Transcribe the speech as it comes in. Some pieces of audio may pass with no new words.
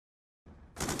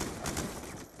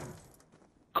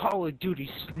Call of Duty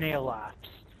Snail Ops.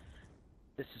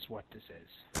 This is what this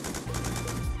is.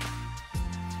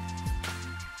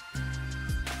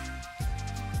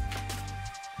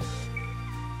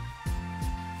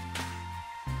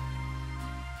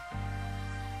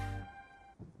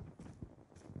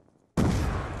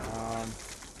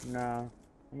 No,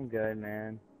 I'm good,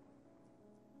 man.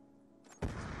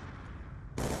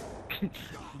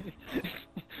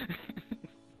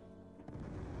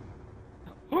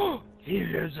 He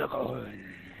lives a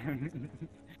gun.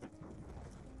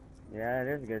 Yeah, it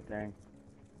is a good thing.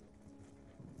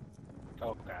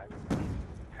 Oh god.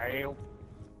 Hail.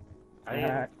 He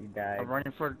died. I'm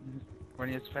running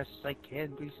as fast as I can,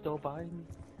 but he's still behind me.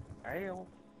 Hail.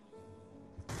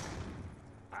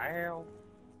 Hail.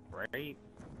 Wait.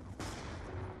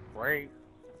 Wait.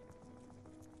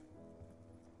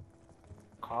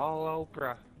 Call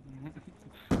Oprah.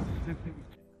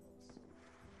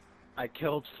 I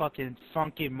killed fucking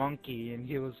Funky Monkey and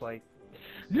he was like,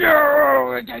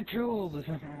 no, I got killed.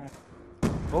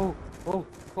 Oh, oh,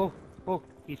 oh, oh,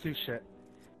 he threw shit.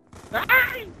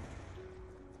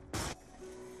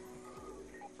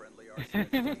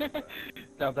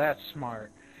 Now that's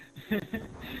smart.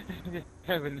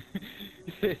 Having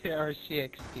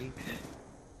RCXD.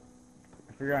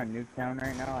 If we were on Nuketown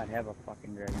right now, I'd have a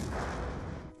fucking dragon.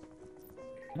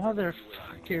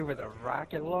 Motherfucker with a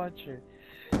rocket launcher.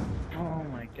 Oh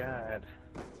my god.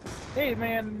 Hey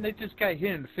man, they just got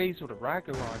hit in the face with a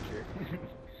rocket launcher.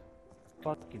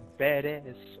 Fucking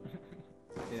badass.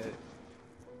 Yeah.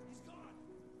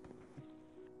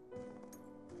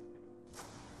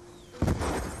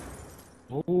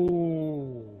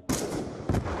 Ooh.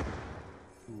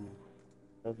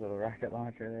 Those little rocket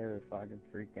launcher, they were fucking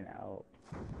freaking out.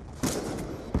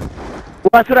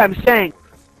 Well, that's what I'm saying.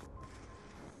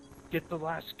 Get the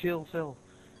last kill, Phil.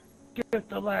 Get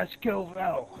the last kill,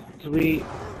 Phil. Sweet.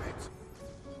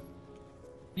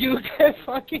 You get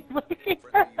fucking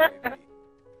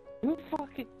Who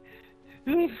fucking...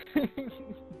 Who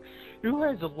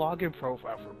has a login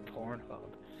profile for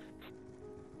Pornhub?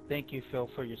 Thank you, Phil,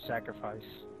 for your sacrifice.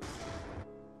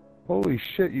 Holy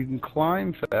shit, you can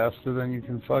climb faster than you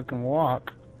can fucking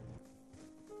walk.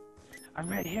 I'm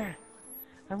right here.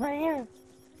 I'm right here.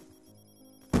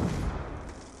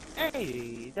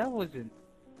 Hey, that wasn't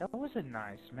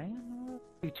nice, man.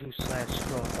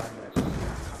 YouTube/12 on this.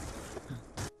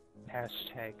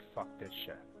 Hashtag fuck this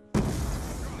shit.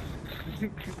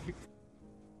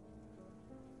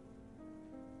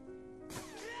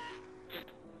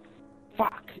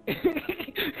 Fuck.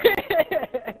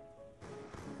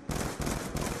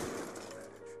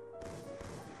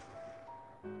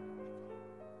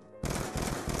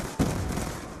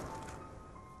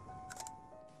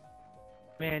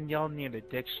 Man, y'all need a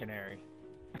dictionary.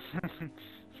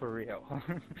 For real.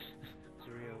 It's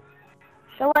real.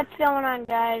 So what's going on,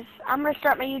 guys? I'm gonna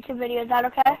start my YouTube video. Is that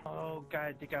okay? Oh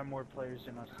god, they got more players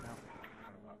than us now.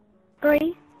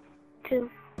 3,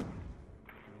 2,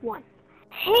 1.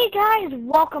 Hey guys,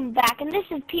 welcome back, and this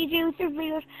is PG with your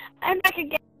videos. I'm back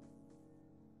again.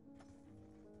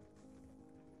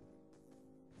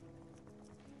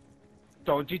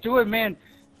 Don't you do it, man!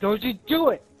 Don't you do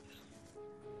it!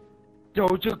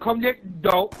 Don't you come there!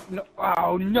 No, no,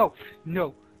 oh no,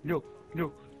 no, no,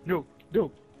 no, no,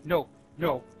 no, no,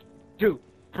 no, dude,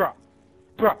 bruh,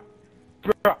 bruh,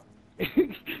 bruh.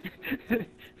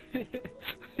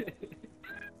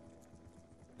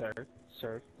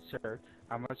 Sir,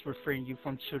 I must refrain you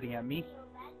from shooting at me.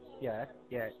 Yeah.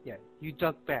 You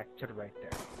duck back to the right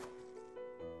there.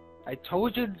 I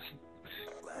told you.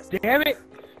 Damn it!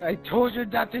 I told you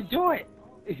not to do it.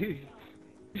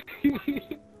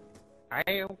 I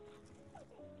am,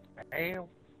 man.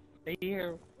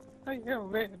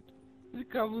 He's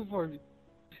coming for me.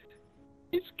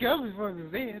 He's coming for me,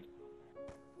 man.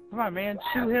 Come on, man.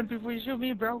 Shoot him before you shoot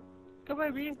me, bro. Come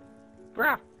on, man.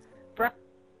 Bruh.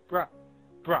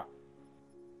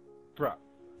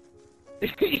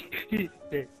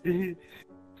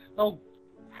 Oh,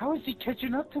 how is he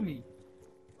catching up to me?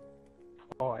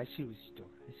 Oh, I see what he's doing.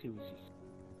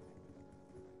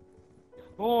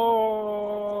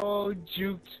 Oh,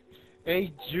 juked.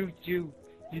 Hey, juked you.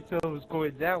 You thought it was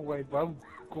going that way, but I'm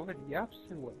going the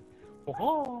opposite way.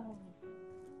 Oh.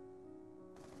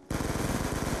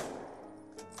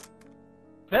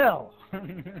 Fell.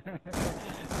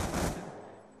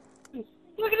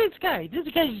 Look at this guy. This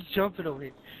guy's just jumping over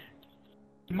here.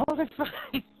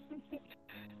 Motherfucker.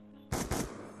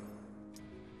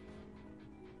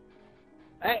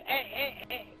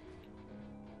 Hey.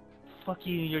 Fuck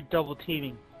you, you're double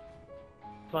teaming.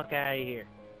 Fuck out of here.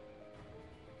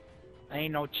 I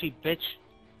ain't no cheap bitch.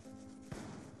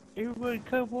 Everybody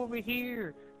come over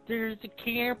here. There's a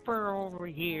camper over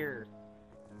here.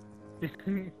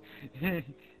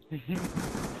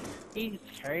 He's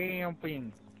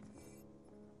camping.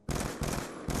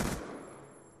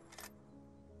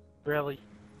 Really?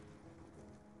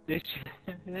 This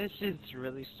shit's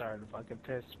really starting to fucking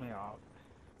piss me off.